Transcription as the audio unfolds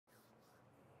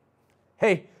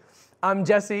Hey, I'm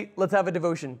Jesse. Let's have a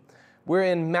devotion. We're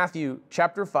in Matthew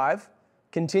chapter 5,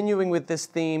 continuing with this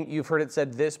theme. You've heard it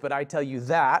said this, but I tell you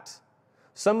that.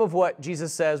 Some of what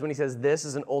Jesus says when he says this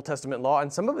is an Old Testament law,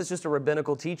 and some of it's just a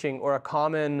rabbinical teaching or a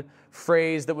common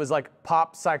phrase that was like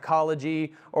pop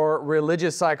psychology or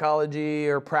religious psychology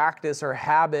or practice or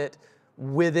habit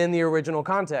within the original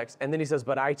context. And then he says,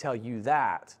 but I tell you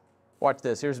that. Watch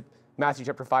this. Here's Matthew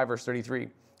chapter 5, verse 33.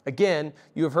 Again,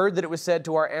 you have heard that it was said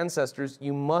to our ancestors,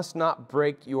 you must not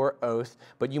break your oath,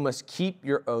 but you must keep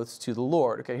your oaths to the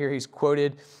Lord. Okay, here he's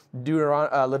quoted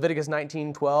Leviticus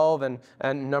 19:12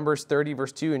 and Numbers 30,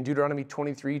 verse 2, and Deuteronomy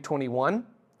 23:21.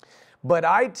 But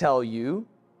I tell you,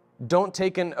 don't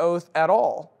take an oath at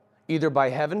all, either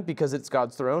by heaven, because it's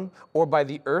God's throne, or by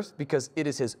the earth, because it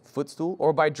is his footstool,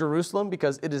 or by Jerusalem,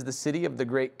 because it is the city of the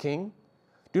great king.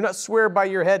 Do not swear by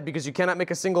your head, because you cannot make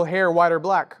a single hair white or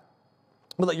black.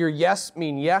 But let your yes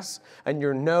mean yes, and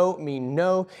your no mean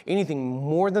no. Anything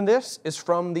more than this is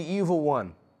from the evil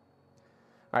one.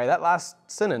 All right, that last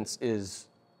sentence is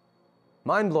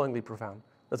mind-blowingly profound.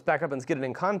 Let's back up and let's get it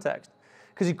in context.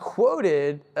 Because he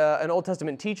quoted an Old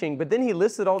Testament teaching, but then he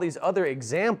listed all these other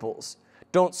examples.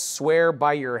 Don't swear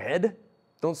by your head.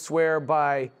 Don't swear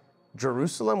by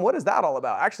Jerusalem. What is that all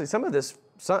about? Actually, some of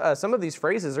these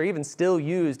phrases are even still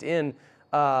used in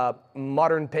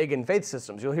modern pagan faith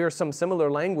systems. You'll hear some similar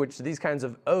language to these kinds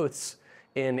of oaths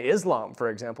in Islam, for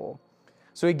example.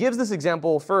 So he gives this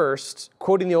example first,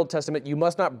 quoting the Old Testament, you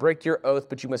must not break your oath,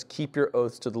 but you must keep your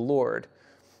oaths to the Lord.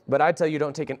 But I tell you,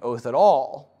 don't take an oath at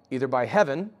all, either by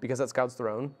heaven, because that's God's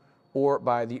throne, or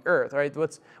by the earth. All right?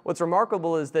 What's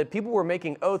remarkable is that people were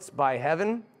making oaths by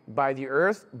heaven, by the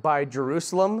earth, by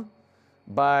Jerusalem,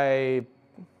 by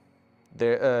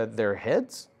their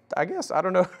heads, I guess. I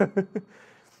don't know.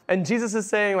 And Jesus is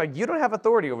saying, like, you don't have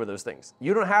authority over those things.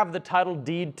 You don't have the title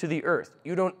deed to the earth.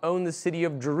 You don't own the city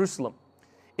of Jerusalem.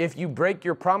 If you break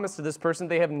your promise to this person,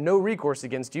 they have no recourse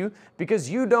against you because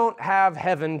you don't have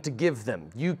heaven to give them.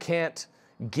 You can't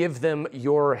give them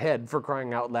your head, for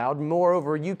crying out loud.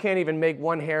 Moreover, you can't even make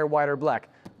one hair white or black.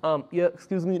 Yeah,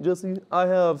 excuse me, Jesse, I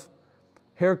have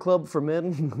hair club for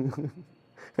men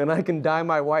and I can dye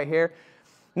my white hair.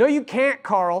 No, you can't,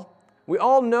 Carl. We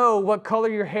all know what color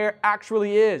your hair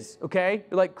actually is, okay?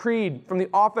 You're like Creed from The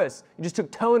Office. You just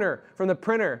took toner from the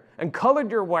printer and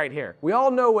colored your white hair. We all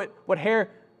know what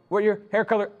your hair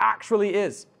color actually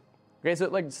is. Okay, so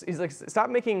he's like, stop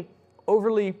making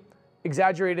overly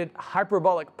exaggerated,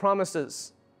 hyperbolic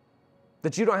promises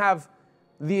that you don't have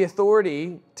the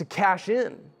authority to cash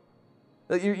in.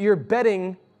 That you're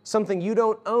betting something you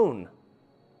don't own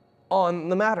on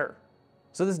the matter.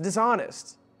 So this is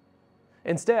dishonest.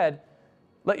 Instead,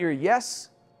 let your yes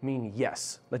mean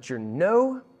yes. Let your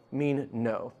no mean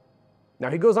no. Now,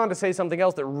 he goes on to say something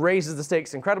else that raises the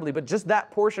stakes incredibly, but just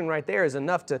that portion right there is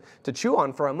enough to chew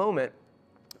on for a moment,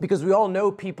 because we all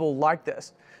know people like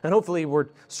this. And hopefully we're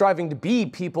striving to be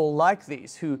people like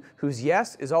these, whose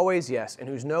yes is always yes, and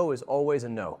whose no is always a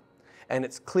no. And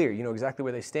it's clear, you know exactly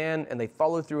where they stand, and they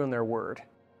follow through on their word.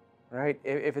 Right?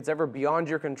 If it's ever beyond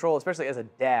your control, especially as a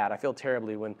dad, I feel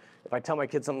terribly if I tell my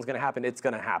kids something's going to happen, it's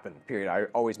going to happen, period. I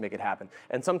always make it happen.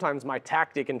 And sometimes my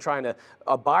tactic in trying to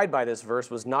abide by this verse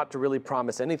was not to really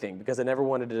promise anything, because I never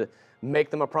wanted to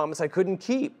make them a promise I couldn't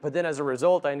keep. But then as a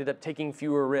result, I ended up taking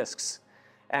fewer risks.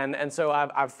 And so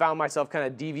I've found myself kind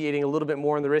of deviating a little bit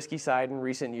more on the risky side in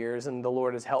recent years, and the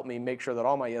Lord has helped me make sure that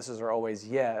all my yeses are always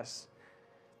yes.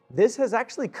 This has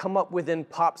actually come up within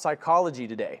pop psychology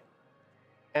today.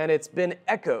 And it's been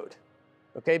echoed,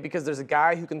 okay? Because there's a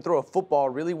guy who can throw a football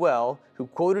really well, who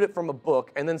quoted it from a book,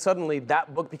 and then suddenly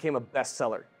that book became a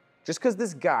bestseller. Just because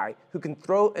this guy who can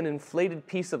throw an inflated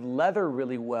piece of leather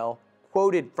really well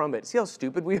quoted from it. See how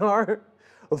stupid we are?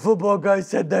 A football guy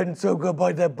said that, and so go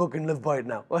buy that book and live by it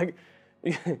now. Like,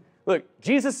 look,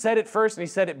 Jesus said it first, and he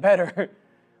said it better.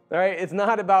 All right? It's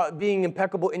not about being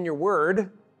impeccable in your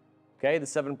word, okay? The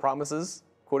 7 promises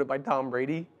quoted by Tom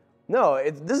Brady. No,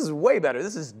 this is way better.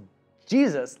 This is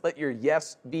Jesus. Let your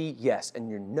yes be yes, and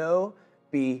your no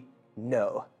be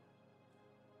no.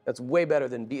 That's way better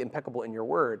than be impeccable in your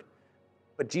word.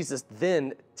 But Jesus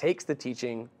then takes the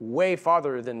teaching way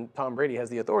farther than Tom Brady has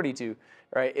the authority to,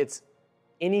 right? It's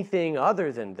anything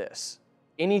other than this.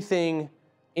 Anything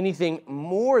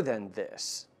more than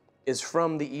this is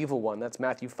from the evil one. That's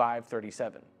Matthew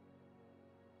 5:37.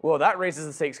 Well, that raises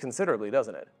the stakes considerably,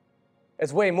 doesn't it?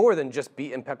 It's way more than just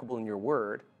be impeccable in your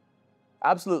word.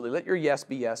 Absolutely, let your yes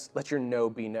be yes, let your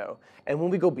no be no. And when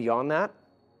we go beyond that,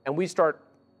 and we start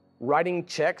writing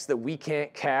checks that we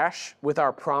can't cash with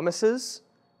our promises,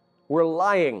 we're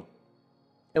lying.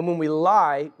 And when we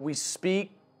lie, we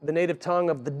speak the native tongue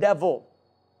of the devil.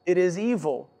 It is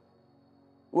evil.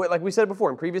 Like we said before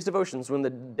in previous devotions, when the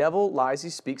devil lies, he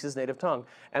speaks his native tongue.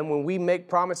 And when we make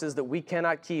promises that we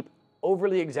cannot keep,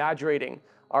 overly exaggerating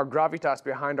our gravitas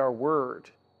behind our word,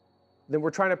 then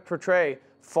we're trying to portray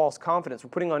false confidence. We're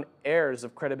putting on airs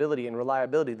of credibility and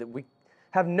reliability that we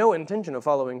have no intention of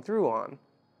following through on.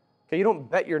 Okay, you don't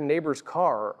bet your neighbor's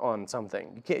car on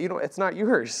something. You can't. You don't. It's not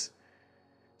yours.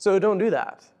 So don't do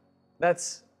that.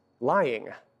 That's lying.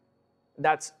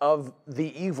 That's of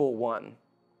the evil one.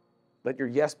 Let your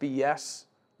yes be yes.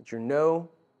 Let your no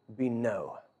be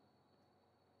no.